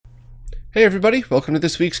Hey everybody, welcome to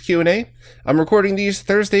this week's Q&A. I'm recording these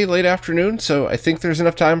Thursday late afternoon, so I think there's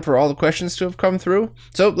enough time for all the questions to have come through.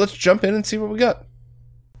 So let's jump in and see what we got.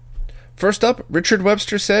 First up, Richard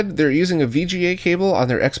Webster said they're using a VGA cable on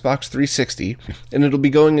their Xbox 360, and it'll be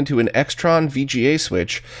going into an Extron VGA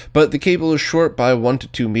switch, but the cable is short by 1 to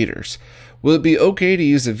 2 meters. Will it be okay to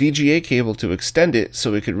use a VGA cable to extend it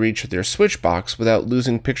so it could reach their switch box without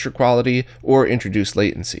losing picture quality or introduce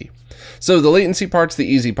latency? So the latency part's the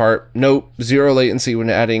easy part. Nope, zero latency when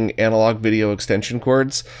adding analog video extension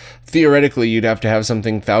cords. Theoretically, you'd have to have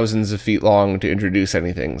something thousands of feet long to introduce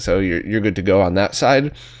anything, so you're good to go on that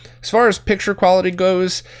side. As far as picture quality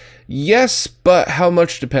goes, yes, but how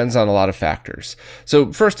much depends on a lot of factors.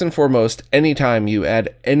 So first and foremost, anytime you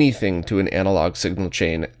add anything to an analog signal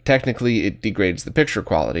chain, technically it degrades the picture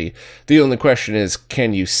quality. The only question is,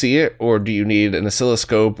 can you see it, or do you need an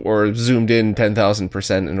oscilloscope or zoomed in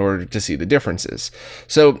 10,000% in order to see the differences?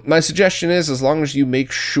 So my suggestion is, as long as you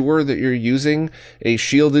make sure that you're using a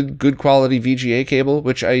shielded, good quality VGA cable,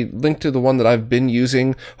 which I linked to the one that I've been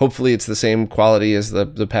using. Hopefully it's the same quality as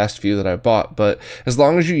the past few that I've bought, but as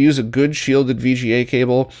long as you use a good shielded VGA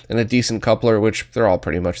cable and a decent coupler, which they're all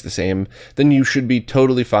pretty much the same, then you should be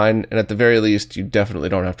totally fine, and at the very least, you definitely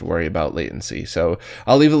don't have to worry about latency. So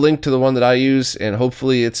I'll leave a link to the one that I use, and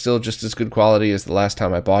hopefully it's still just as good quality as the last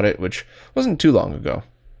time I bought it, which wasn't too long ago.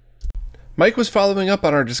 Mike was following up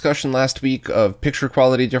on our discussion last week of picture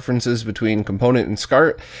quality differences between Component and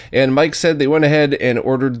SCART, and Mike said they went ahead and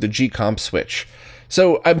ordered the G-Comp switch.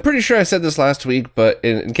 So I'm pretty sure I said this last week, but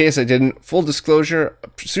in case I didn't, full disclosure,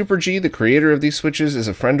 Super G, the creator of these switches, is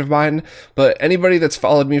a friend of mine, but anybody that's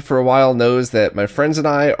followed me for a while knows that my friends and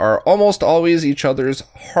I are almost always each other's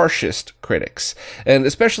harshest critics, and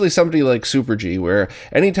especially somebody like Super G, where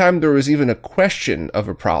anytime there was even a question of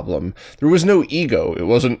a problem, there was no ego. It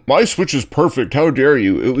wasn't, my switch is perfect, how dare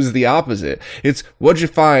you? It was the opposite. It's, what'd you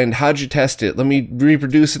find? How'd you test it? Let me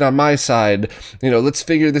reproduce it on my side. Let's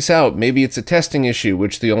figure this out. Maybe it's a testing issue,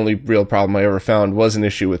 which the only real problem I ever found was an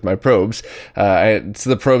issue with my probes. It's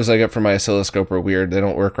the probes I get from my oscilloscope are weird. They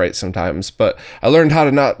don't work right sometimes, but I learned how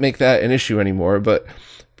to not make that an issue anymore. But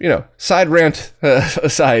side rant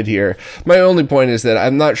aside here, my only point is that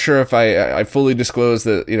I'm not sure if I fully disclose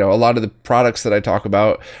that, a lot of the products that I talk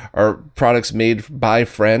about are products made by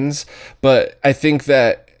friends, but I think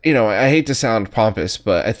that, I hate to sound pompous,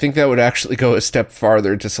 but I think that would actually go a step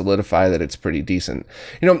farther to solidify that it's pretty decent.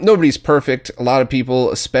 Nobody's perfect. A lot of people,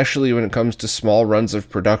 especially when it comes to small runs of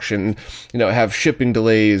production, have shipping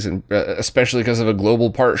delays, and especially because of a global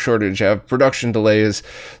part shortage, have production delays.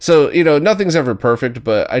 So, nothing's ever perfect,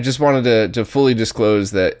 but I just wanted to fully disclose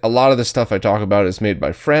that a lot of the stuff I talk about is made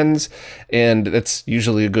by friends, and that's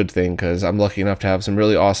usually a good thing because I'm lucky enough to have some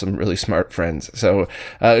really awesome, really smart friends. So,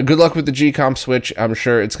 good luck with the G-Comp switch. I'm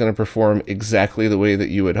sure it's going to perform exactly the way that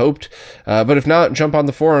you had hoped. But if not, jump on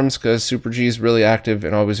the forums because Super G is really active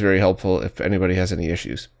and always very helpful if anybody has any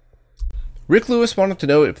issues. Rick Lewis wanted to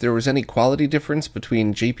know if there was any quality difference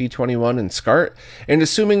between JP21 and SCART, and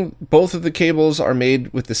assuming both of the cables are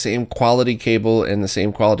made with the same quality cable and the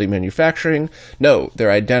same quality manufacturing, no,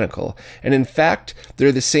 they're identical. And in fact,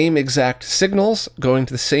 they're the same exact signals going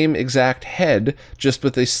to the same exact head, just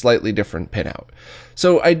with a slightly different pinout.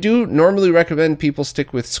 So I do normally recommend people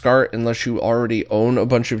stick with SCART unless you already own a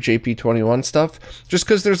bunch of JP21 stuff, just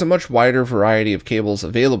because there's a much wider variety of cables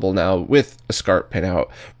available now with a SCART pinout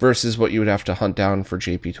versus what you would have to hunt down for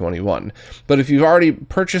JP21. But if you've already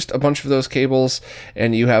purchased a bunch of those cables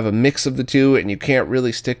and you have a mix of the two and you can't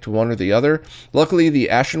really stick to one or the other, luckily the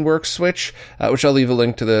AshenWorks switch, which I'll leave a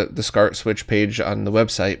link to the SCART switch page on the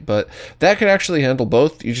website, but that can actually handle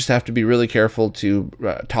both. You just have to be really careful to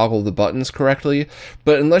toggle the buttons correctly.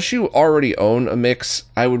 But unless you already own a mix,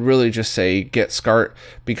 I would really just say get SCART,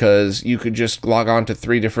 because you could just log on to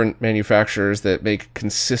 3 different manufacturers that make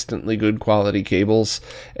consistently good quality cables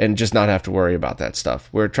and just not have to worry about that stuff.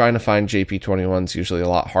 Where trying to find JP21 is usually a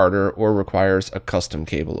lot harder or requires a custom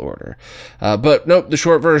cable order. But nope, the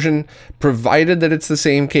short version, provided that it's the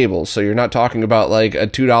same cable, so you're not talking about like a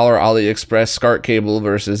 $2 AliExpress SCART cable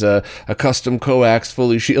versus a custom coax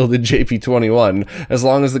fully shielded JP21, as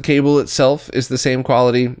long as the cable itself is the same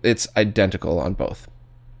quality, it's identical on both.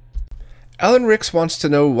 Alan Ricks wants to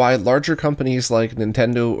know why larger companies like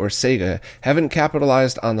Nintendo or Sega haven't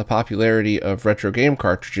capitalized on the popularity of retro game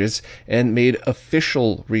cartridges and made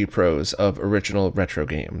official repros of original retro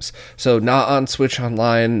games. So not on Switch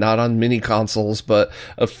Online, not on mini consoles, but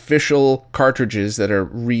official cartridges that are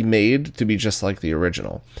remade to be just like the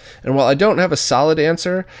original. And while I don't have a solid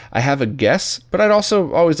answer, I have a guess, but I'd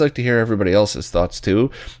also always like to hear everybody else's thoughts too.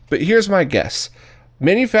 But here's my guess.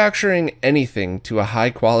 Manufacturing anything to a high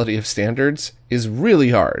quality of standards is really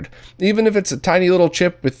hard. Even if it's a tiny little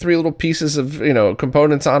chip with 3 little pieces of,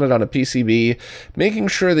 components on it on a PCB, making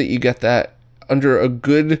sure that you get that under a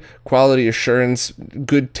good quality assurance,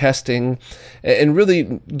 good testing, and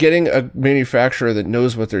really getting a manufacturer that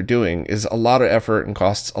knows what they're doing is a lot of effort and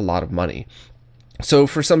costs a lot of money. So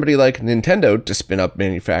for somebody like Nintendo to spin up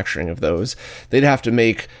manufacturing of those, they'd have to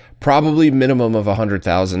make probably minimum of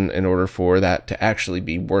 100,000 in order for that to actually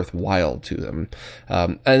be worthwhile to them.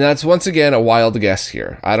 And that's once again a wild guess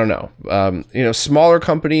here. I don't know. Smaller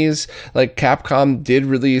companies like Capcom did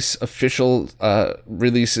release official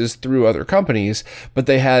releases through other companies, but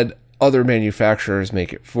they had other manufacturers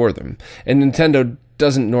make it for them. And Nintendo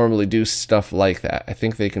doesn't normally do stuff like that. I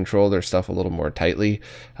think they control their stuff a little more tightly.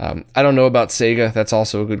 I don't know about Sega. That's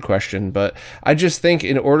also a good question, but I just think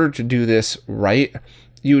in order to do this right,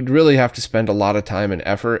 you would really have to spend a lot of time and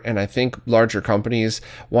effort, and I think larger companies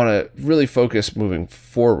want to really focus moving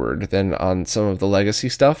forward than on some of the legacy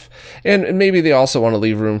stuff, and maybe they also want to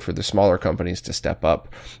leave room for the smaller companies to step up.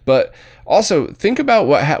 But also, think about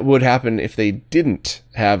what would happen if they didn't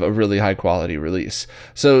have a really high quality release.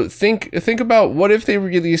 So think about what if they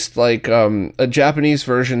released like a Japanese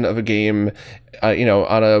version of a game,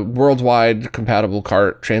 on a worldwide compatible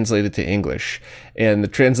cart translated to English, and the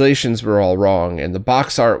translations were all wrong, and the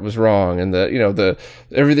box art was wrong, and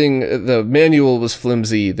the manual was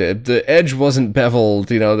flimsy, the edge wasn't beveled,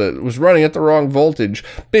 that was running at the wrong voltage.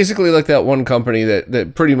 Basically like that one company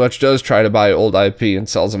that pretty much does try to buy old IP and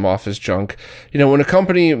sells them off as junk. When a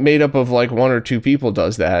company made up of like 1 or 2 people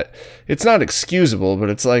does that, it's not excusable, but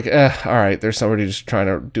it's like, all right, there's somebody just trying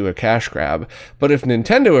to do a cash grab. But if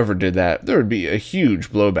Nintendo ever did that, there would be a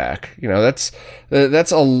huge blowback.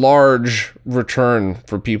 That's a large return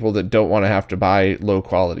for people that don't want to have to buy low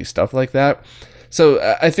quality stuff like that. So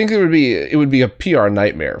I think it would be a PR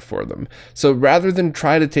nightmare for them. So rather than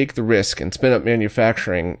try to take the risk and spin up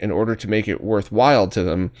manufacturing in order to make it worthwhile to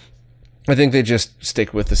them, I think they just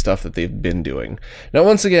stick with the stuff that they've been doing. Now,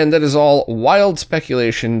 once again, that is all wild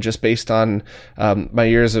speculation just based on my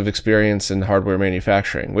years of experience in hardware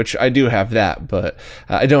manufacturing, which I do have that, but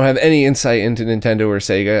I don't have any insight into Nintendo or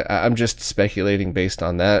Sega. I'm just speculating based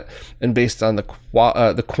on that and based on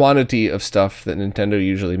the quantity of stuff that Nintendo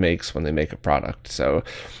usually makes when they make a product. So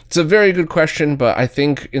it's a very good question, but I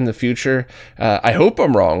think in the future, I hope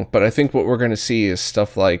I'm wrong, but I think what we're going to see is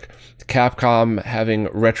stuff like Capcom having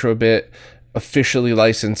Retrobit officially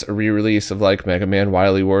license a re-release of like Mega Man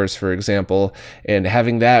Wily Wars, for example, and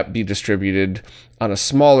having that be distributed on a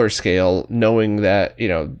smaller scale, knowing that,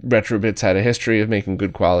 Retrobit's had a history of making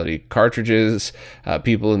good quality cartridges.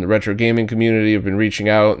 People in the retro gaming community have been reaching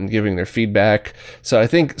out and giving their feedback. So I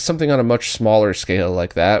think something on a much smaller scale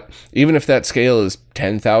like that, even if that scale is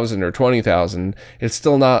 10,000 or 20,000, it's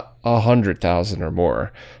still not 100,000 or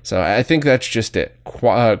more. So I think that's just it.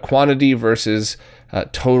 Quantity versus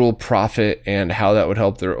total profit and how that would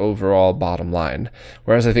help their overall bottom line.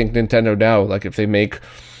 Whereas I think Nintendo now, like if they make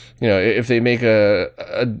I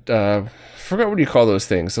forgot what do you call those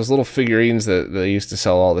things, those little figurines that they used to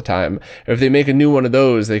sell all the time. If they make a new one of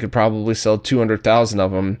those, they could probably sell 200,000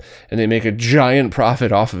 of them, and they make a giant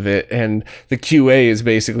profit off of it. And the QA is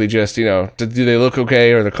basically just, do they look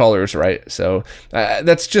okay or the colors right? So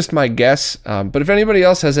that's just my guess. But if anybody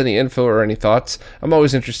else has any info or any thoughts, I'm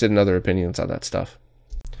always interested in other opinions on that stuff.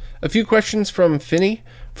 A few questions from Finney.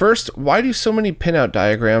 First, why do so many pinout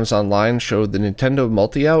diagrams online show the Nintendo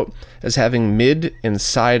multi-out as having mid and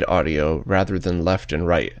side audio rather than left and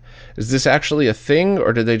right? Is this actually a thing,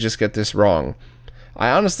 or did they just get this wrong?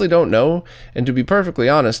 I honestly don't know, and to be perfectly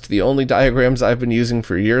honest, the only diagrams I've been using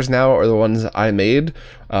for years now are the ones I made.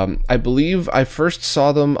 I believe I first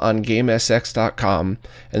saw them on GameSX.com,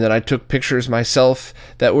 and then I took pictures myself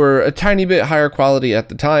that were a tiny bit higher quality at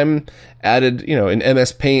the time, added, in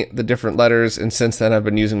MS Paint, the different letters, and since then I've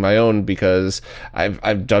been using my own because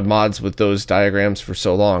I've done mods with those diagrams for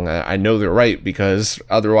so long. I know they're right because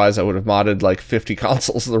otherwise I would have modded like 50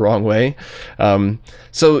 consoles the wrong way.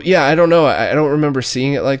 So yeah, I don't know. I don't remember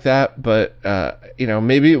seeing it like that, but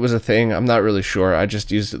maybe it was a thing. I'm not really sure. I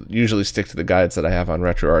just usually stick to the guides that I have on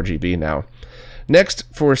RetroRGB now. Next,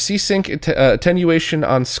 for C-Sync attenuation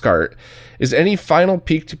on SCART, is any final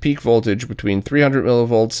peak-to-peak voltage between 300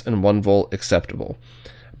 millivolts and 1 volt acceptable?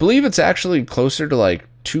 I believe it's actually closer to like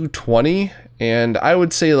 220, and I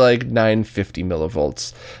would say like 950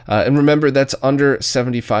 millivolts. And remember, that's under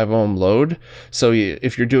 75 ohm load, so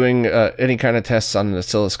if you're doing any kind of tests on an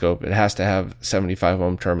oscilloscope, it has to have 75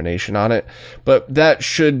 ohm termination on it. But that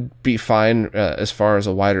should be fine as far as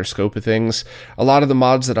a wider scope of things. A lot of the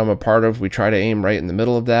mods that I'm a part of, we try to aim right in the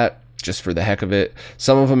middle of that. just for the heck of it.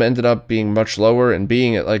 Some of them ended up being much lower and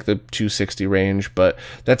being at like the 260 range, but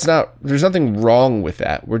there's nothing wrong with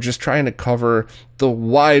that. We're just trying to cover the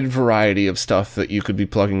wide variety of stuff that you could be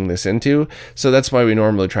plugging this into. So that's why we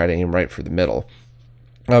normally try to aim right for the middle.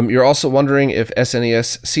 You're also wondering if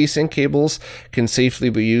SNES C-Sync cables can safely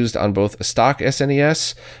be used on both a stock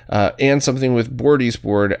SNES and something with Bordy's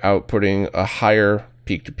board outputting a higher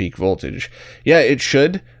peak-to-peak voltage. Yeah, it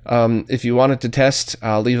should. If you wanted to test,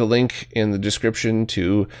 I'll leave a link in the description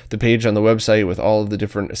to the page on the website with all of the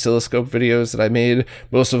different oscilloscope videos that I made.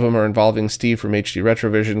 Most of them are involving Steve from HD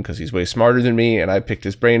Retrovision because he's way smarter than me and I picked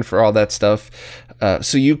his brain for all that stuff.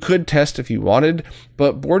 So you could test if you wanted,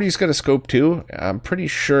 but Bordy's got a scope too. I'm pretty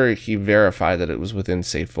sure he verified that it was within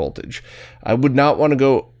safe voltage. I would not want to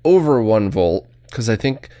go over 1 volt because I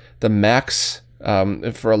think the max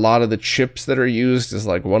for a lot of the chips that are used is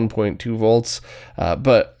like 1.2 volts.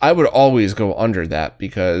 But I would always go under that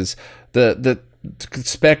because the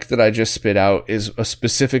spec that I just spit out is a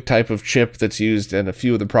specific type of chip that's used in a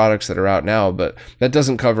few of the products that are out now, but that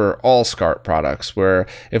doesn't cover all SCART products, where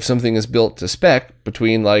if something is built to spec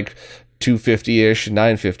between like 250-ish and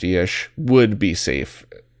 950-ish would be safe,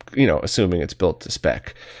 assuming it's built to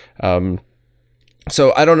spec.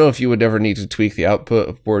 So I don't know if you would ever need to tweak the output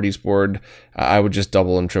of Bordy's board. I would just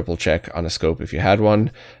double and triple check on a scope if you had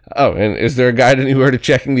one. Oh, and is there a guide anywhere to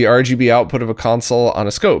checking the RGB output of a console on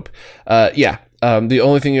a scope? Yeah. The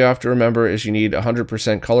only thing you have to remember is you need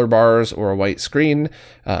 100% color bars or a white screen.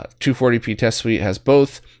 240p Test Suite has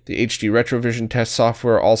both. The HD Retrovision test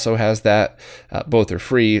software also has that. Both are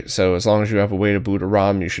free, so as long as you have a way to boot a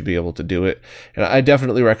ROM, you should be able to do it. And I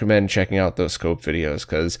definitely recommend checking out those scope videos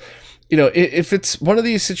because if it's one of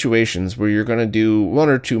these situations where you're going to do 1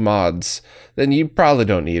 or 2 mods, then you probably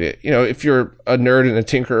don't need it. If you're a nerd and a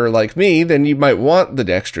tinkerer like me, then you might want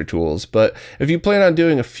the extra tools. But if you plan on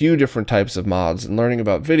doing a few different types of mods and learning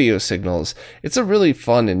about video signals, it's a really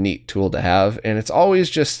fun and neat tool to have. And it's always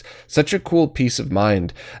just such a cool peace of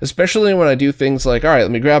mind, especially when I do things like, all right,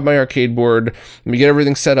 let me grab my arcade board, let me get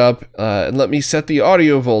everything set up, and let me set the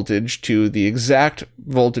audio voltage to the exact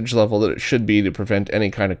voltage level that it should be to prevent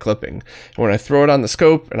any kind of clipping. And when I throw it on the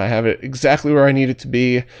scope and I have it exactly where I need it to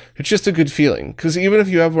be, it's just a good feeling. Because even if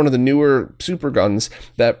you have one of the newer super guns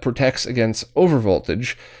that protects against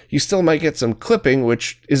overvoltage, you still might get some clipping,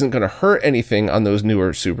 which isn't going to hurt anything on those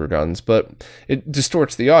newer super guns, but it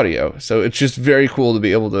distorts the audio. So it's just very cool to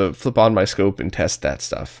be able to flip on my scope and test that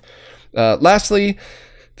stuff. Lastly,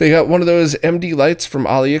 they got one of those MD lights from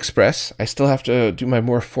AliExpress. I still have to do my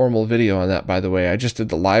more formal video on that, by the way. I just did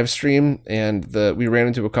the live stream, and we ran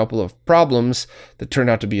into a couple of problems that turned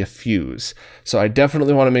out to be a fuse. So I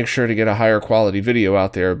definitely want to make sure to get a higher quality video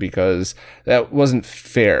out there because that wasn't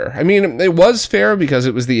fair. I mean, it was fair because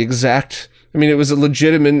it was it was a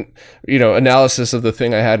legitimate, analysis of the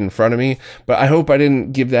thing I had in front of me, but I hope I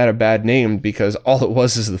didn't give that a bad name because all it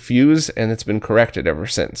was is the fuse, and it's been corrected ever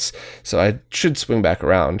since. So I should swing back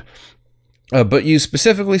around. But you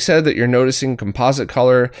specifically said that you're noticing composite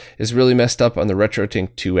color is really messed up on the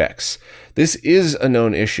RetroTink 2X. This is a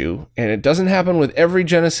known issue, and it doesn't happen with every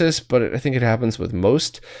Genesis, but I think it happens with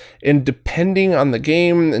most. And depending on the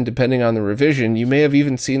game and depending on the revision, you may have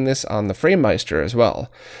even seen this on the FrameMeister as well.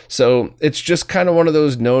 So it's just kind of one of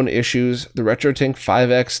those known issues. The RetroTink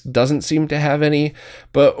 5X doesn't seem to have any,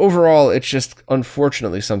 but overall, it's just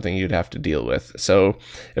unfortunately something you'd have to deal with. So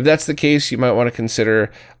if that's the case, you might want to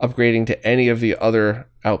consider upgrading to any of the other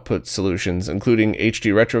output solutions, including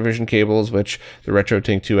HD Retrovision cables, which the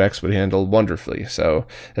RetroTink 2X would handle wonderfully. So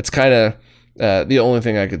that's kind of the only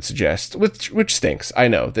thing I could suggest, which stinks. I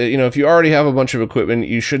know that, if you already have a bunch of equipment,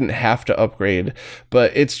 you shouldn't have to upgrade,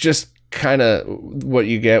 but it's just kind of what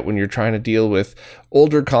you get when you're trying to deal with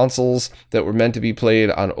older consoles that were meant to be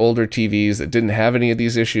played on older TVs that didn't have any of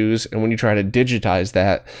these issues. And when you try to digitize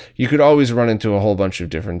that, you could always run into a whole bunch of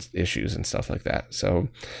different issues and stuff like that. So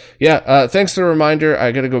yeah, thanks for the reminder.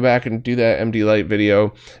 I got to go back and do that MD Lite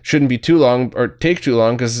video. Shouldn't be too long or take too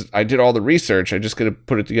long because I did all the research. I just got to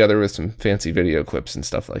put it together with some fancy video clips and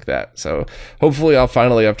stuff like that. So hopefully I'll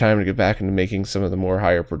finally have time to get back into making some of the more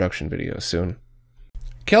higher production videos soon.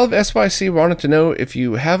 Kelv SYC wanted to know if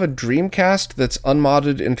you have a Dreamcast that's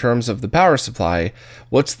unmodded in terms of the power supply,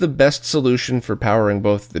 what's the best solution for powering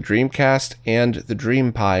both the Dreamcast and the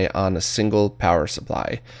DreamPi on a single power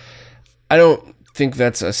supply? I don't think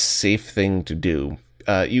that's a safe thing to do.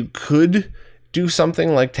 You could do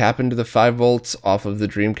something like tap into the 5 volts off of the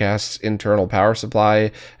Dreamcast's internal power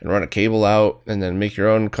supply and run a cable out and then make your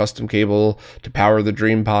own custom cable to power the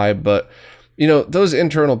DreamPi, but those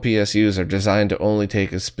internal PSUs are designed to only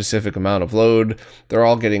take a specific amount of load. They're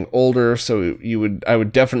all getting older, so I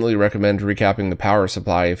would definitely recommend recapping the power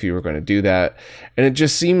supply if you were going to do that. And it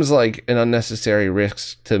just seems like an unnecessary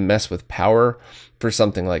risk to mess with power for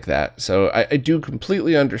something like that. So I do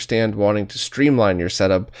completely understand wanting to streamline your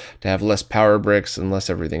setup to have less power bricks and less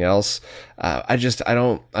everything else. I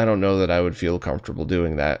don't know that I would feel comfortable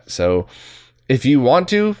doing that. So if you want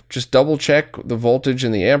to, just double check the voltage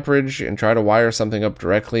and the amperage and try to wire something up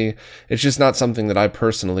directly. It's just not something that I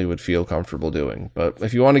personally would feel comfortable doing. But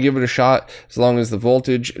if you want to give it a shot, as long as the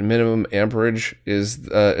voltage and minimum amperage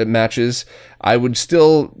it matches, I would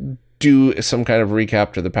still do some kind of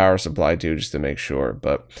recap to the power supply too, just to make sure.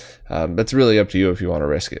 But that's really up to you if you want to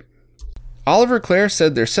risk it. Oliver Clare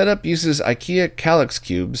said their setup uses IKEA Calyx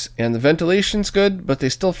cubes, and the ventilation's good, but they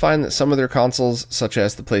still find that some of their consoles, such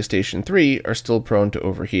as the PlayStation 3, are still prone to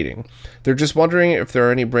overheating. They're just wondering if there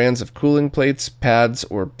are any brands of cooling plates, pads,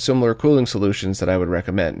 or similar cooling solutions that I would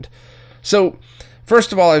recommend. So,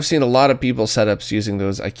 first of all, I've seen a lot of people setups using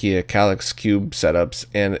those IKEA Calyx Cube setups,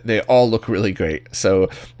 and they all look really great. So,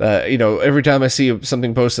 every time I see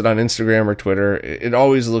something posted on Instagram or Twitter, it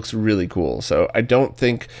always looks really cool. So I don't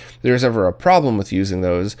think there's ever a problem with using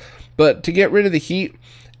those. But to get rid of the heat,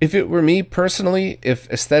 if it were me personally, if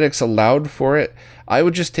aesthetics allowed for it, I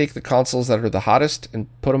would just take the consoles that are the hottest and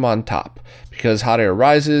put them on top, because hot air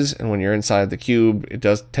rises, and when you're inside the cube, it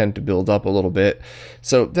does tend to build up a little bit.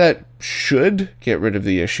 So that should get rid of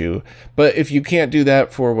the issue. But if you can't do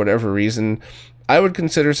that for whatever reason, I would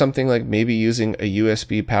consider something like maybe using a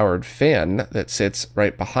USB powered fan that sits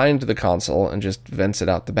right behind the console and just vents it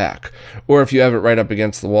out the back. Or if you have it right up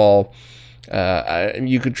against the wall,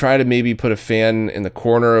 you could try to maybe put a fan in the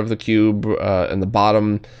corner of the cube in the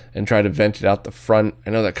bottom and try to vent it out the front. I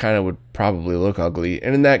know that kind of would probably look ugly,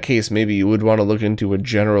 and in that case maybe you would want to look into a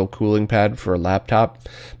general cooling pad for a laptop.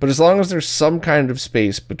 But as long as there's some kind of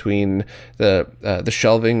space between the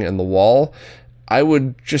shelving and the wall, I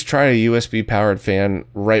would just try a USB powered fan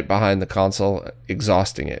right behind the console,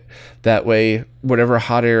 exhausting it. That way, whatever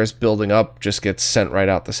hot air is building up just gets sent right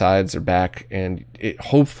out the sides or back, and it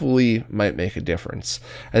hopefully might make a difference.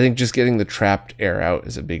 I think just getting the trapped air out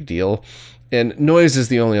is a big deal. And noise is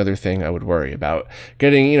the only other thing I would worry about.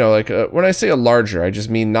 Getting, when I say a larger, I just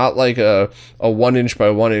mean not like a 1 inch by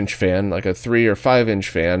 1 inch fan, like a 3 or 5 inch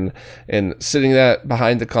fan, and sitting that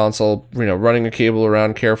behind the console, running a cable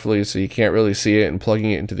around carefully so you can't really see it and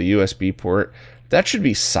plugging it into the USB port. That should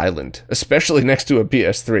be silent, especially next to a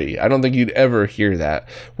PS3. I don't think you'd ever hear that.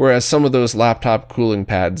 Whereas some of those laptop cooling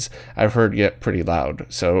pads I've heard get pretty loud.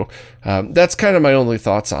 So that's kind of my only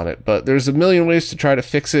thoughts on it. But there's a million ways to try to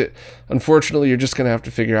fix it. Unfortunately, you're just going to have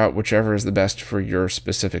to figure out whichever is the best for your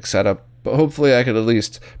specific setup. But hopefully I could at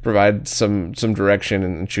least provide some direction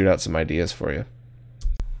and shoot out some ideas for you.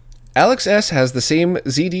 Alex S. has the same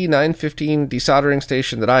ZD915 desoldering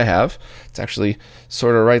station that I have. It's actually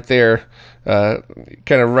sort of right there,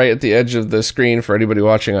 kind of right at the edge of the screen for anybody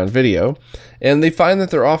watching on video. And they find that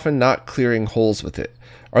they're often not clearing holes with it.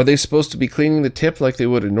 Are they supposed to be cleaning the tip like they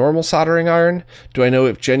would a normal soldering iron? Do I know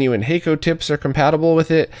if genuine Hakko tips are compatible with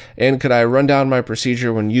it? And could I run down my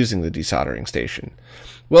procedure when using the desoldering station?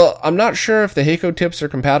 Well, I'm not sure if the Hakko tips are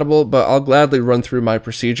compatible, but I'll gladly run through my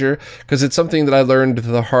procedure because it's something that I learned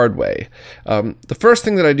the hard way. The first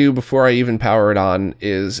thing that I do before I even power it on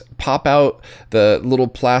is pop out the little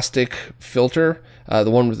plastic filter, the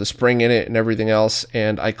one with the spring in it and everything else,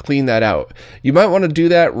 and I clean that out. You might want to do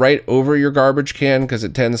that right over your garbage can because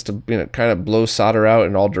it tends to kind of blow solder out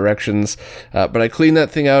in all directions, but I clean that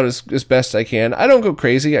thing out as best I can. I don't go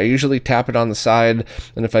crazy. I usually tap it on the side,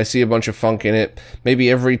 and if I see a bunch of funk in it, maybe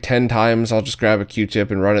every 10 times I'll just grab a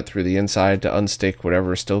Q-tip and run it through the inside to unstick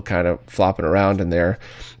whatever is still kind of flopping around in there.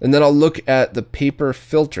 And then I'll look at the paper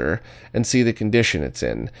filter and see the condition it's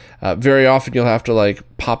in. Very often you'll have to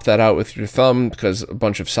pop that out with your thumb because a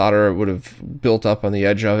bunch of solder would have built up on the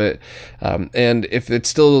edge of it. And if it's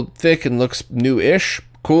still thick and looks new-ish,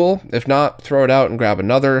 cool. If not, throw it out and grab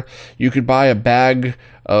another. You could buy a bag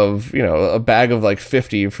of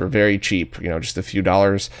 50 for very cheap, just a few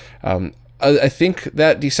dollars. I think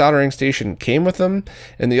that desoldering station came with them,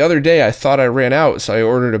 and the other day I thought I ran out, so I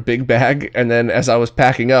ordered a big bag, and then as I was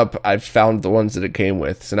packing up, I found the ones that it came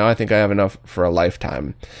with. So now I think I have enough for a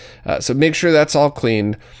lifetime. So make sure that's all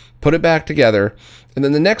clean. put it back together. And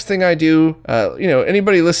then the next thing I do,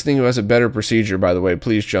 anybody listening who has a better procedure, by the way,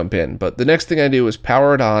 please jump in. But the next thing I do is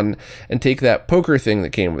power it on and take that poker thing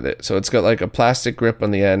that came with it. So it's got like a plastic grip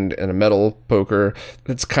on the end and a metal poker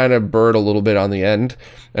that's kind of burred a little bit on the end.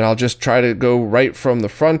 And I'll just try to go right from the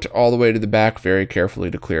front all the way to the back very carefully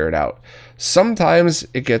to clear it out. Sometimes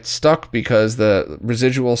it gets stuck because the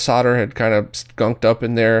residual solder had kind of skunked up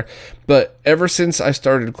in there. But ever since I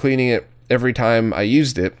started cleaning it every time I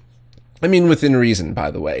used it, I mean, within reason,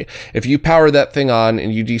 by the way. If you power that thing on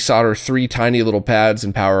and you desolder 3 tiny little pads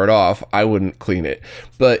and power it off, I wouldn't clean it.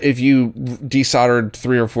 But if you desoldered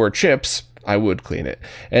 3 or 4 chips, I would clean it.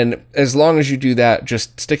 And as long as you do that,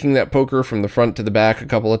 just sticking that poker from the front to the back a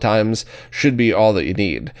couple of times should be all that you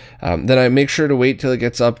need. Then I make sure to wait till it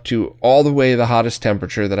gets up to all the way the hottest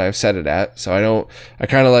temperature that I've set it at. So I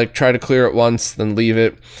kind of like try to clear it once, then leave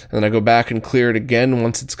it, and then I go back and clear it again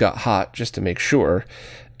once it's got hot just to make sure.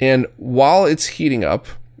 And while it's heating up,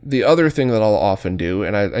 the other thing that I'll often do,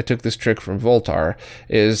 and I took this trick from Voltar,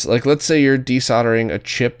 is like, let's say you're desoldering a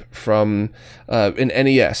chip from an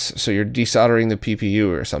NES, so you're desoldering the PPU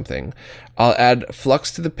or something. I'll add flux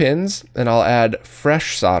to the pins, and I'll add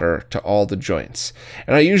fresh solder to all the joints.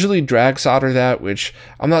 And I usually drag solder that, which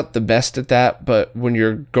I'm not the best at that, but when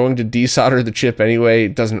you're going to desolder the chip anyway,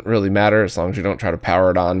 it doesn't really matter as long as you don't try to power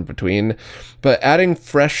it on between. But adding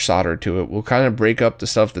fresh solder to it will kind of break up the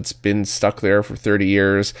stuff that's been stuck there for 30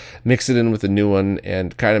 years, mix it in with a new one,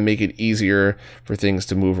 and kind of make it easier for things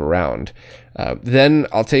to move around. Then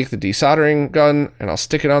I'll take the desoldering gun and I'll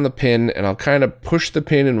stick it on the pin, and I'll kind of push the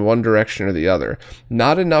pin in one direction or the other.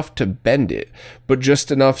 Not enough to bend it, but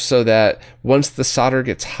just enough so that once the solder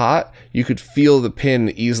gets hot, you could feel the pin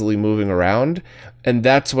easily moving around. And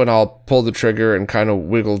that's when I'll pull the trigger and kind of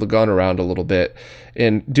wiggle the gun around a little bit.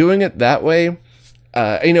 And doing it that way,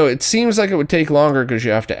 it seems like it would take longer because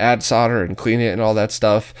you have to add solder and clean it and all that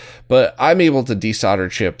stuff, but I'm able to desolder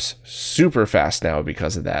chips super fast now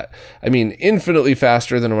because of that. I mean, infinitely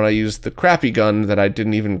faster than when I used the crappy gun that I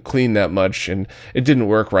didn't even clean that much, and it didn't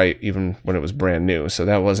work right even when it was brand new. So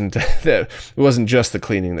that wasn't it wasn't just the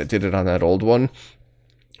cleaning that did it on that old one.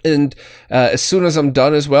 And as soon as I'm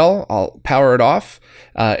done as well, I'll power it off.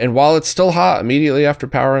 And while it's still hot, immediately after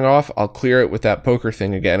powering off, I'll clear it with that poker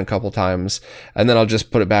thing again a couple times. And then I'll just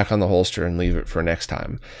put it back on the holster and leave it for next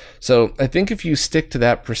time. So I think if you stick to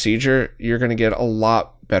that procedure, you're going to get a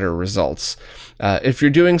lot better results. If you're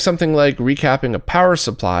doing something like recapping a power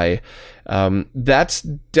supply, that's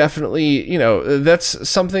definitely, that's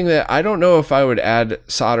something that I don't know if I would add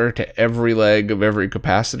solder to every leg of every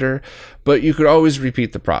capacitor, but you could always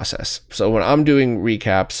repeat the process. So when I'm doing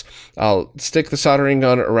recaps, I'll stick the soldering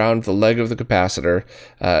gun around the leg of the capacitor.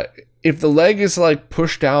 If the leg is like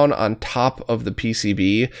pushed down on top of the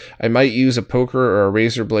PCB, I might use a poker or a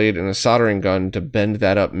razor blade and a soldering gun to bend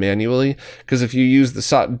that up manually. Because if you use the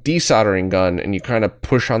desoldering gun and you kind of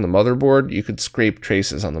push on the motherboard, you could scrape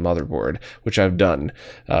traces on the motherboard, which I've done.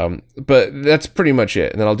 But that's pretty much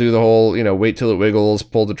it. And then I'll do the whole, wait till it wiggles,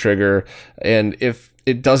 pull the trigger. And if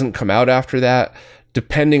it doesn't come out after that,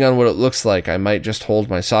 depending on what it looks like, I might just hold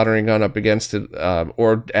my soldering gun up against it,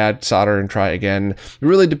 or add solder and try again. It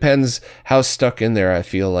really depends how stuck in there I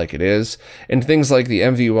feel like it is. And things like the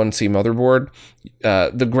MV1C motherboard,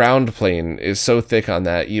 the ground plane is so thick on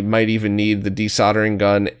that, you might even need the desoldering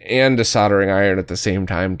gun and a soldering iron at the same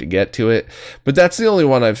time to get to it. But that's the only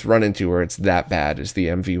one I've run into where it's that bad, is the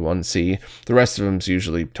MV1C. The rest of them's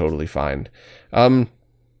usually totally fine.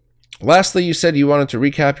 Lastly, you said you wanted to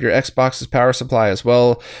recap your Xbox's power supply as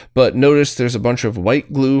well, but notice there's a bunch of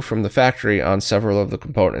white glue from the factory on several of the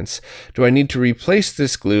components. Do I need to replace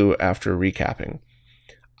this glue after recapping?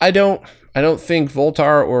 I don't think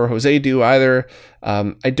Voltar or Jose do either.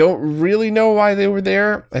 I don't really know why they were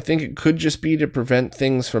there. I think it could just be to prevent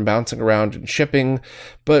things from bouncing around and shipping.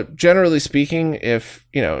 But generally speaking, if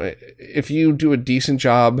you do a decent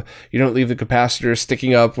job, you don't leave the capacitor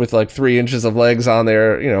sticking up with like 3 inches of legs on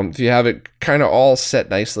there, if you have it kind of all set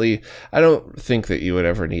nicely, I don't think that you would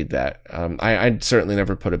ever need that. I'd certainly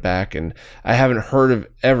never put it back, and I haven't heard of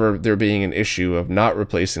ever there being an issue of not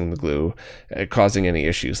replacing the glue causing any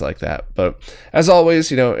issues like that. But as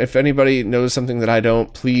always, if anybody knows something that I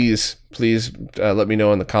don't, please let me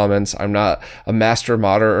know in the comments. I'm not a master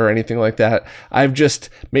modder or anything like that. I've just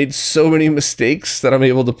made so many mistakes that I'm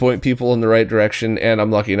able to point people in the right direction, and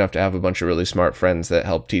I'm lucky enough to have a bunch of really smart friends that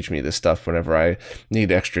help teach me this stuff whenever I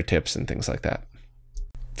need extra tips and things like that.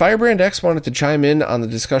 Firebrand X wanted to chime in on the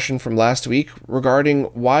discussion from last week regarding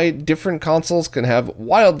why different consoles can have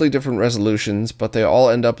wildly different resolutions, but they all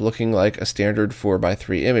end up looking like a standard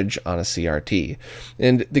 4:3 image on a CRT.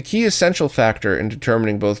 And the key essential factor in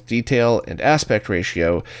determining both detail and aspect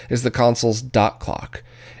ratio is the console's dot clock.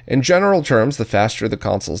 In general terms, the faster the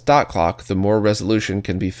console's dot clock, the more resolution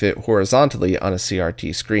can be fit horizontally on a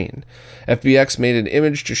CRT screen. FBX made an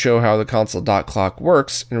image to show how the console dot clock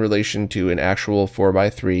works in relation to an actual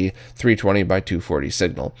 4:3 320x240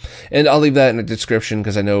 signal. And I'll leave that in the description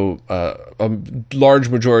because I know a large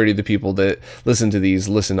majority of the people that listen to these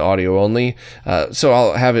listen audio only, so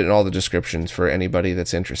I'll have it in all the descriptions for anybody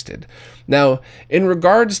that's interested. Now, in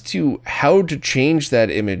regards to how to change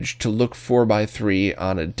that image to look 4:3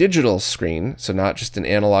 on a digital screen, so not just an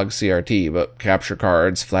analog CRT, but capture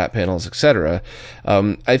cards, flat panels, etc.,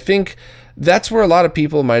 I think that's where a lot of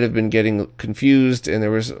people might have been getting confused, and there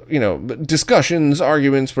was, discussions,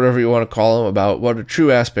 arguments, whatever you want to call them, about what a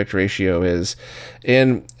true aspect ratio is.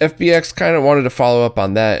 And FBX kind of wanted to follow up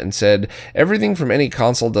on that and said, everything from any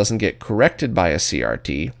console doesn't get corrected by a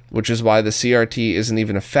CRT, which is why the CRT isn't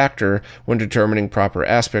even a factor when determining proper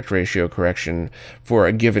aspect ratio correction for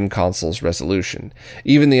a given console's resolution.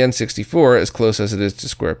 Even the N64, as close as it is to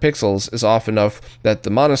square pixels, is off enough that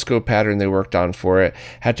the monoscope pattern they worked on for it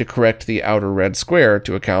had to correct the outer red square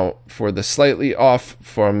to account for the slightly off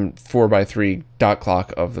from 4:3 dot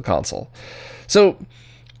clock of the console. So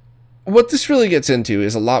what this really gets into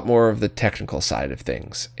is a lot more of the technical side of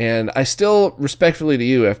things. And I still, respectfully to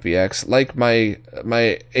you, FBX, like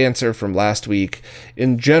my answer from last week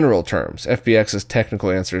in general terms. FBX's technical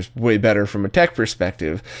answer is way better from a tech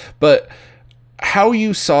perspective. But how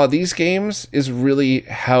you saw these games is really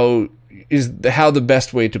how the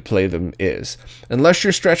best way to play them is. Unless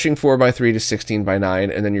you're stretching 4:3 to 16:9,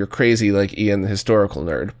 and then you're crazy like Ian, the historical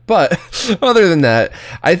nerd. But other than that,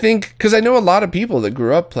 I think, because I know a lot of people that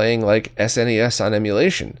grew up playing like SNES on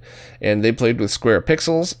emulation, and they played with square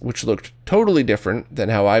pixels, which looked totally different than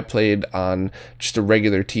how I played on just a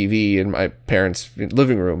regular TV in my parents'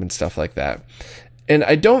 living room and stuff like that. And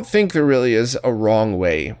I don't think there really is a wrong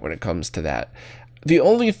way when it comes to that. The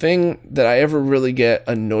only thing that I ever really get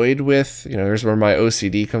annoyed with, here's where my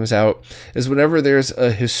OCD comes out, is whenever there's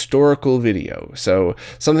a historical video. So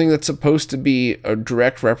something that's supposed to be a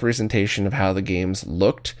direct representation of how the games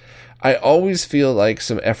looked. I always feel like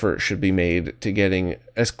some effort should be made to getting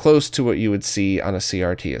as close to what you would see on a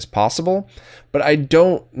CRT as possible, but I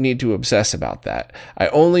don't need to obsess about that. I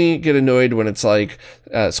only get annoyed when it's like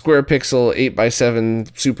square pixel 8:7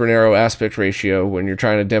 super narrow aspect ratio when you're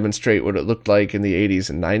trying to demonstrate what it looked like in the 80s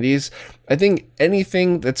and 90s. I think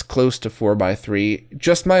anything that's close to 4:3,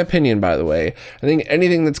 just my opinion, by the way, I think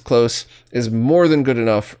anything that's close is more than good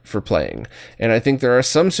enough for playing. And I think there are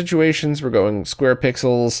some situations where going square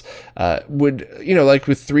pixels would, like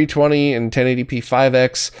with 320 and 1080p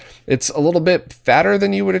 5X, it's a little bit fatter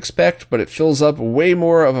than you would expect, but it fills up way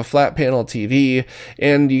more of a flat panel TV,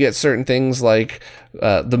 and you get certain things like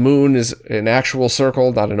the moon is an actual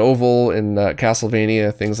circle, not an oval in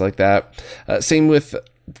Castlevania, things like that. Same with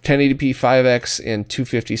 1080p 5X and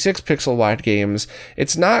 256 pixel wide games.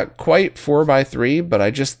 It's not quite 4:3, but I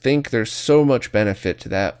just think there's so much benefit to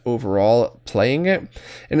that overall playing it,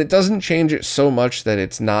 and it doesn't change it so much that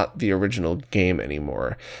it's not the original game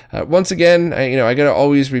anymore. Once again, I gotta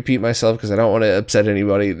always repeat myself because I don't want to upset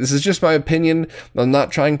anybody. This is just my opinion. I'm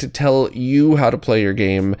not trying to tell you how to play your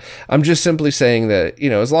game. I'm just simply saying that,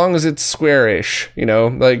 as long as it's squarish,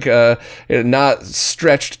 not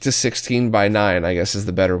stretched to 16:9, I guess is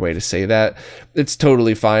the better way to say that, it's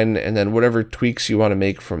totally fine. And then whatever tweaks you want to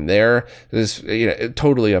make from there is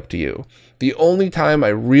totally up to you. The only time I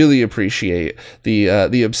really appreciate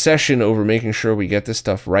the obsession over making sure we get this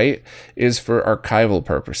stuff right is for archival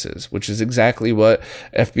purposes, which is exactly what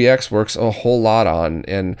FBX works a whole lot on.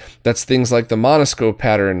 And that's things like the monoscope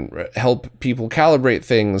pattern help people calibrate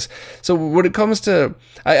things. So when it comes to,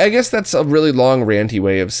 I guess that's a really long ranty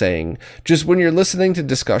way of saying, just when you're listening to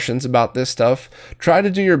discussions about this stuff, try to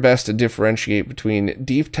do your best to differentiate between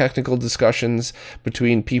deep technical discussions,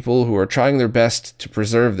 between people who are trying their best to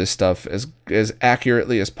preserve this stuff as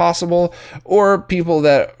accurately as possible, or people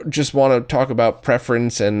that just want to talk about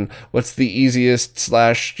preference and what's the easiest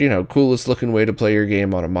 / coolest looking way to play your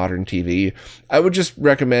game on a modern TV. I would just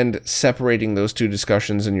recommend separating those two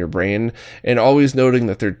discussions in your brain and always noting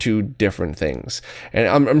that they're two different things. And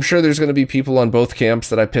I'm sure there's going to be people on both camps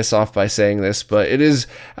that I piss off by saying this, but it is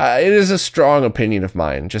a strong opinion of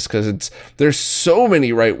mine, just because there's so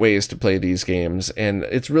many right ways to play these games, and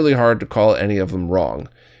it's really hard to call any of them wrong,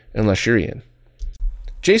 unless you're Ian.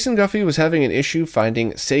 Jason Guffey was having an issue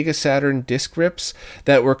finding Sega Saturn disc rips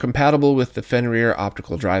that were compatible with the Fenrir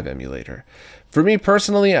optical drive emulator. For me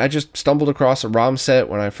personally, I just stumbled across a ROM set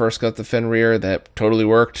when I first got the Fenrir that totally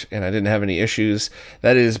worked and I didn't have any issues.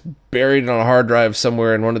 That is buried on a hard drive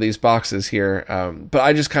somewhere in one of these boxes here, but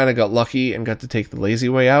I just kind of got lucky and got to take the lazy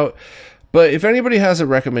way out. But if anybody has a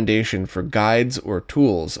recommendation for guides or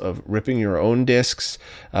tools of ripping your own discs,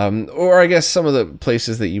 or I guess some of the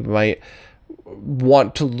places that you might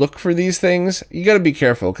want to look for these things, you got to be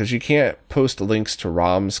careful because you can't post links to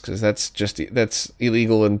ROMs because that's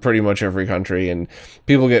illegal in pretty much every country and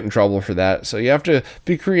people get in trouble for that. So you have to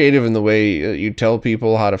be creative in the way you tell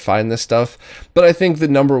people how to find this stuff. But I think the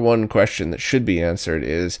number one question that should be answered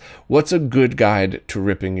is, what's a good guide to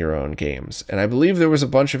ripping your own games? And I believe there was a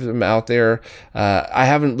bunch of them out there. I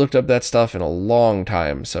haven't looked up that stuff in a long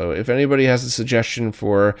time. So if anybody has a suggestion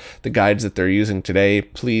for the guides that they're using today,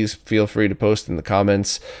 please feel free to post in the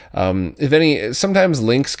comments. Sometimes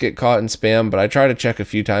links get caught in spam, but I try to check a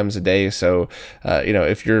few times a day. So,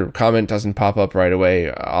 if your comment doesn't pop up right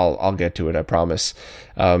away, I'll get to it. I promise.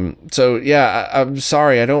 I'm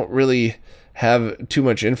sorry. I don't really have too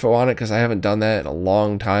much info on it because I haven't done that in a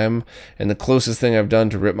long time. And the closest thing I've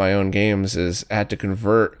done to rip my own games is I had to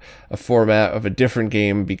convert a format of a different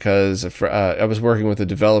game because I was working with a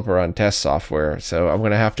developer on test software. So I'm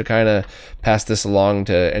going to have to kind of pass this along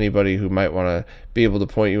to anybody who might want to be able to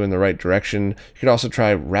point you in the right direction. You could also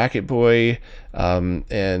try Racket Boy,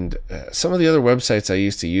 and some of the other websites I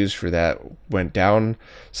used to use for that went down.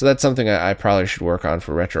 So that's something I probably should work on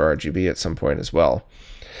for RetroRGB at some point as well.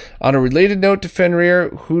 On a related note to Fenrir,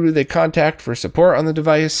 who do they contact for support on the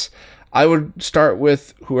device? I would start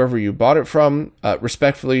with whoever you bought it from.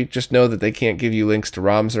 Respectfully, just know that they can't give you links to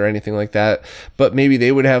ROMs or anything like that, but maybe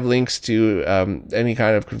they would have links to any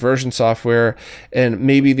kind of conversion software, and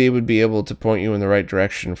maybe they would be able to point you in the right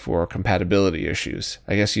direction for compatibility issues.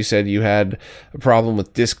 I guess you said you had a problem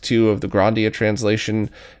with Disc 2 of the Grandia translation.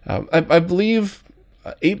 I believe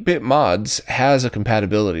 8-Bit Mods has a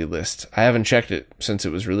compatibility list. I haven't checked it since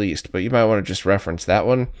it was released, but you might want to just reference that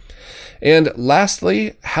one. And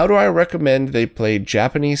lastly, how do I recommend they play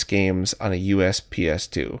Japanese games on a US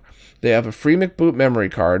PS2? They have a free McBoot memory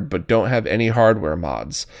card, but don't have any hardware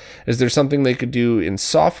mods. Is there something they could do in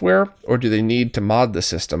software, or do they need to mod the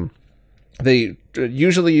system? They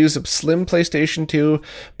usually use a slim PlayStation 2,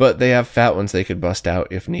 but they have fat ones they could bust out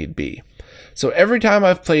if need be. So every time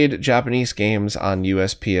I've played Japanese games on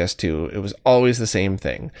US PS2, it was always the same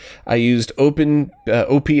thing. I used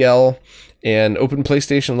OPL and Open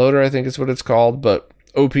PlayStation Loader, I think is what it's called, but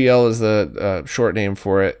OPL is the short name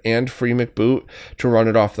for it, and Free McBoot to run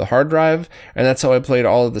it off the hard drive, and that's how I played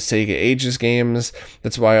all of the Sega Ages games.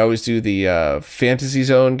 That's why I always do the Fantasy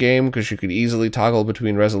Zone game, because you could easily toggle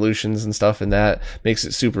between resolutions and stuff, and that makes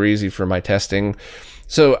it super easy for my testing.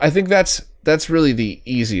 So I think that's really the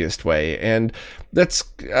easiest way, and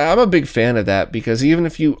I'm a big fan of that, because even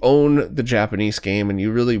if you own the Japanese game and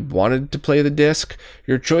you really wanted to play the disc,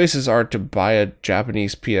 your choices are to buy a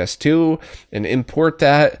Japanese PS2 and import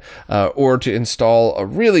that, or to install a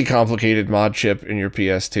really complicated mod chip in your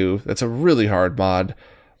PS2 that's a really hard mod,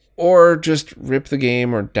 or just rip the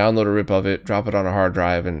game or download a rip of it, drop it on a hard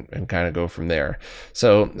drive, and kind of go from there.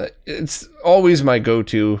 So it's always my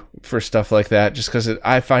go-to for stuff like that, just because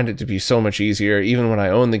I find it to be so much easier, even when I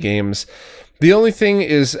own the games. The only thing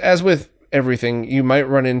is, as with everything, you might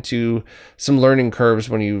run into some learning curves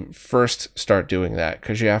when you first start doing that,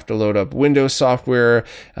 because you have to load up Windows software,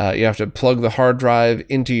 you have to plug the hard drive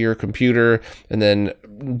into your computer, and then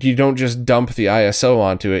you don't just dump the ISO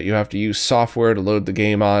onto it, you have to use software to load the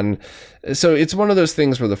game on. So it's one of those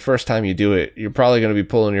things where the first time you do it, you're probably going to be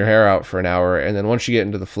pulling your hair out for an hour, and then once you get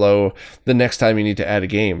into the flow, the next time you need to add a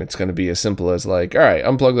game, it's going to be as simple as like, all right,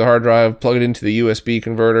 unplug the hard drive, plug it into the USB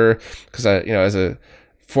converter, because as a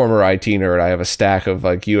former IT nerd, I have a stack of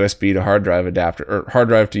like USB to hard drive adapter, or hard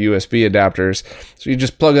drive to USB adapters. So you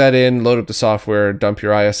just plug that in, load up the software, dump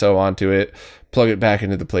your ISO onto it, plug it back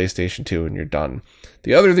into the PlayStation 2, and you're done.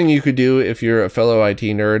 The other thing you could do if you're a fellow IT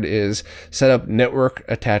nerd is set up network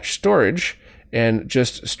attached storage and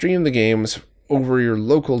just stream the games over your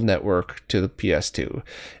local network to the PS2.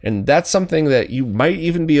 And that's something that you might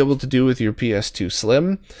even be able to do with your PS2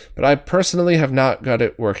 Slim, but I personally have not got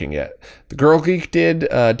it working yet. The Girl Geek did,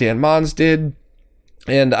 Dan Mons did,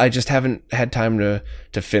 and I just haven't had time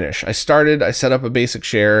to finish. I set up a basic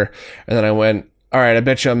share, and then I went, all right, I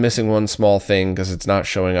bet you I'm missing one small thing because it's not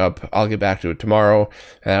showing up. I'll get back to it tomorrow.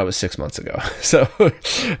 And that was 6 months ago. So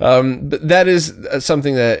but that is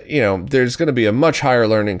something that, there's going to be a much higher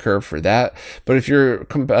learning curve for that. But if you're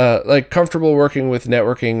comfortable working with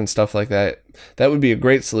networking and stuff like that, that would be a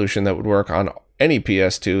great solution that would work on any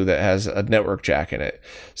PS2 that has a network jack in it.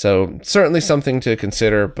 So certainly something to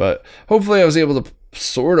consider, but hopefully I was able to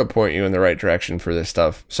sort of point you in the right direction for this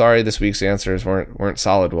stuff. Sorry this week's answers weren't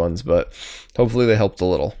solid ones, but hopefully they helped a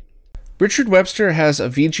little. Richard Webster has a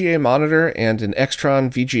VGA monitor and an Extron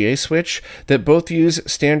VGA switch that both use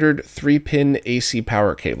standard 3-pin AC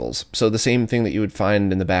power cables, so the same thing that you would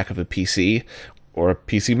find in the back of a PC or a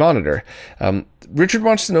PC monitor. Richard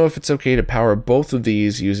wants to know if it's okay to power both of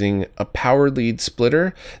these using a power lead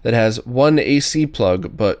splitter that has one AC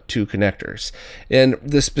plug but two connectors. And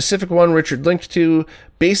the specific one Richard linked to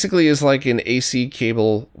basically is like an AC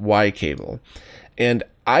cable Y cable. And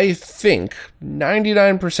I think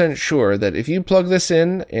 99% sure that if you plug this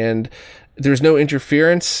in and there's no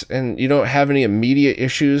interference and you don't have any immediate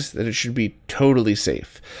issues, that it should be totally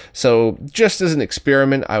safe. So just as an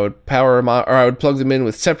experiment, I would I would plug them in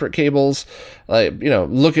with separate cables.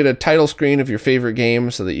 Look at a title screen of your favorite game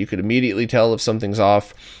so that you could immediately tell if something's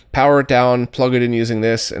off. Power it down, plug it in using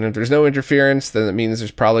this, and if there's no interference, then it means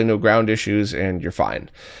there's probably no ground issues and you're fine.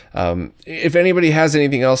 If anybody has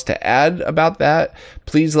anything else to add about that,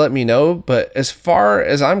 please let me know. But as far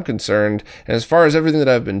as I'm concerned, and as far as everything that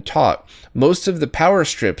I've been taught, most of the power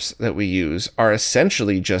strips that we use are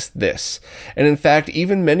essentially just this. And in fact,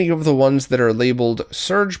 even many of the ones that are labeled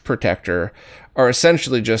surge protector are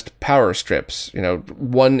essentially just power strips,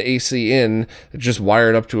 one AC in just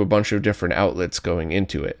wired up to a bunch of different outlets going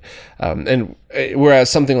into it. And whereas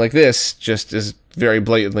something like this just is very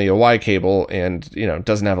blatantly a Y cable and,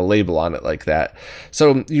 doesn't have a label on it like that.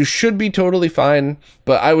 So you should be totally fine,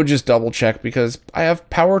 but I would just double check because I have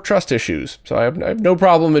power trust issues. So I have no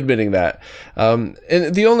problem admitting that. And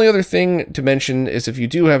the only other thing to mention is if you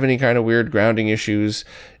do have any kind of weird grounding issues,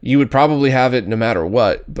 you would probably have it no matter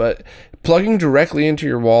what, but plugging directly into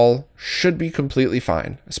your wall should be completely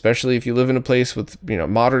fine, especially if you live in a place with,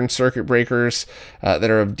 modern circuit breakers that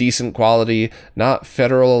are of decent quality, not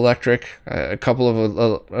Federal Electric.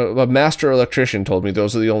 A master electrician told me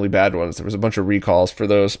those are the only bad ones. There was a bunch of recalls for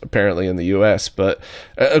those apparently in the US, but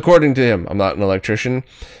according to him, I'm not an electrician.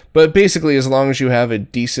 But basically, as long as you have a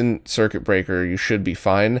decent circuit breaker, you should be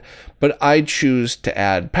fine. But I choose to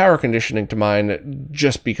add power conditioning to mine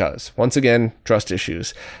just because. Once again, trust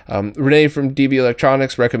issues. Renee from DB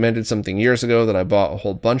Electronics recommended something years ago that I bought a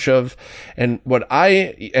whole bunch of. And what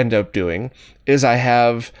I end up doing is I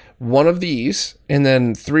have one of these and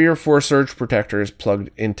then 3 or 4 surge protectors plugged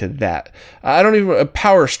into that.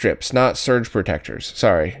 Power strips, not surge protectors.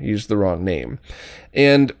 Sorry, used the wrong name.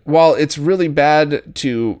 And while it's really bad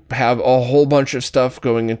to have a whole bunch of stuff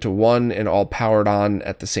going into one and all powered on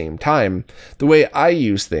at the same time, the way I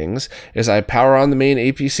use things is I power on the main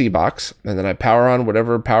APC box, and then I power on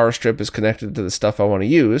whatever power strip is connected to the stuff I want to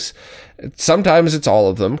use. Sometimes it's all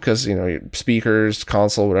of them, because, speakers,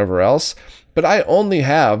 console, whatever else. But I only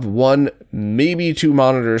have 1, maybe 2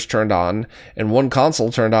 monitors turned on and 1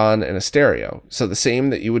 console turned on and a stereo. So the same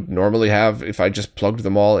that you would normally have if I just plugged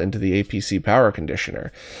them all into the APC power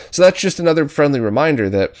conditioner. So that's just another friendly reminder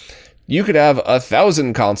that you could have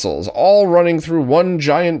 1,000 consoles all running through one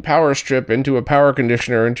giant power strip into a power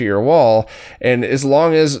conditioner into your wall, and as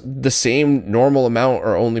long as the same normal amount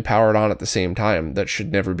are only powered on at the same time, that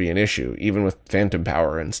should never be an issue, even with phantom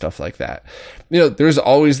power and stuff like that. There's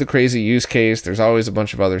always the crazy use case, there's always a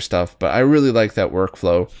bunch of other stuff, but I really like that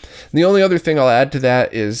workflow. And the only other thing I'll add to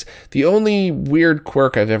that is the only weird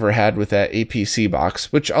quirk I've ever had with that APC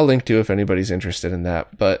box, which I'll link to if anybody's interested in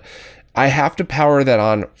that, but I have to power that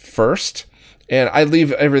on first, and I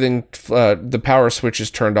leave everything, the power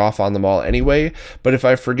switches turned off on them all anyway, but if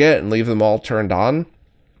I forget and leave them all turned on,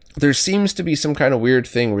 there seems to be some kind of weird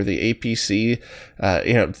thing where the APC,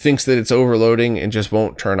 thinks that it's overloading and just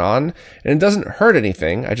won't turn on. And it doesn't hurt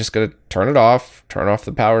anything. I just got to turn off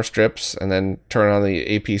the power strips, and then turn on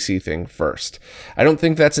the APC thing first. I don't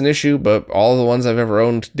think that's an issue, but all the ones I've ever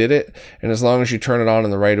owned did it. And as long as you turn it on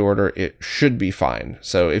in the right order, it should be fine.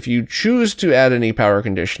 So if you choose to add any power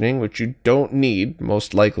conditioning, which you don't need,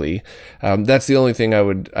 most likely, that's the only thing I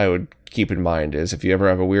would keep in mind is if you ever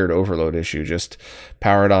have a weird overload issue, just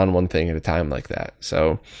power it on one thing at a time like that.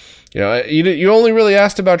 So, you only really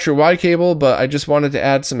asked about your Y cable, but I just wanted to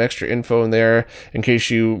add some extra info in there in case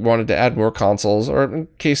you wanted to add more consoles, or in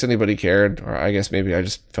case anybody cared, or I guess maybe I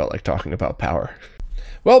just felt like talking about power.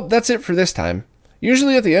 Well, that's it for this time.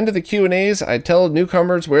 Usually at the end of the Q&As, I tell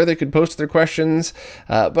newcomers where they could post their questions,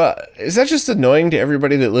 but is that just annoying to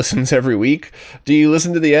everybody that listens every week? Do you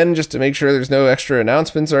listen to the end just to make sure there's no extra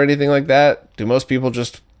announcements or anything like that? Do most people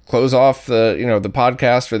just close off the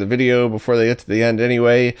podcast or the video before they get to the end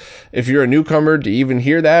anyway? If you're a newcomer, do you even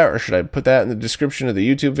hear that, or should I put that in the description of the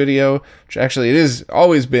YouTube video? Which actually it is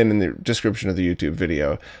always been in the description of the YouTube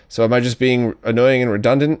video. So am I just being annoying and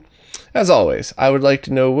redundant? As always, I would like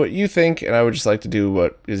to know what you think, and I would just like to do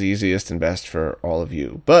what is easiest and best for all of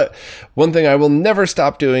you. But one thing I will never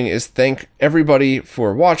stop doing is thank everybody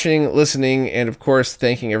for watching, listening, and of course,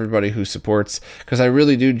 thanking everybody who supports, because I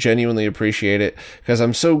really do genuinely appreciate it, because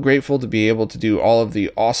I'm so grateful to be able to do all of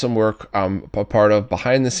the awesome work I'm a part of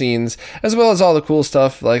behind the scenes, as well as all the cool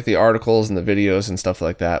stuff like the articles and the videos and stuff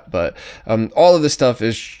like that. But all of this stuff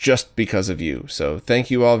is just because of you. So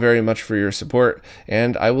thank you all very much for your support,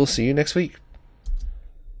 and I will see you next week.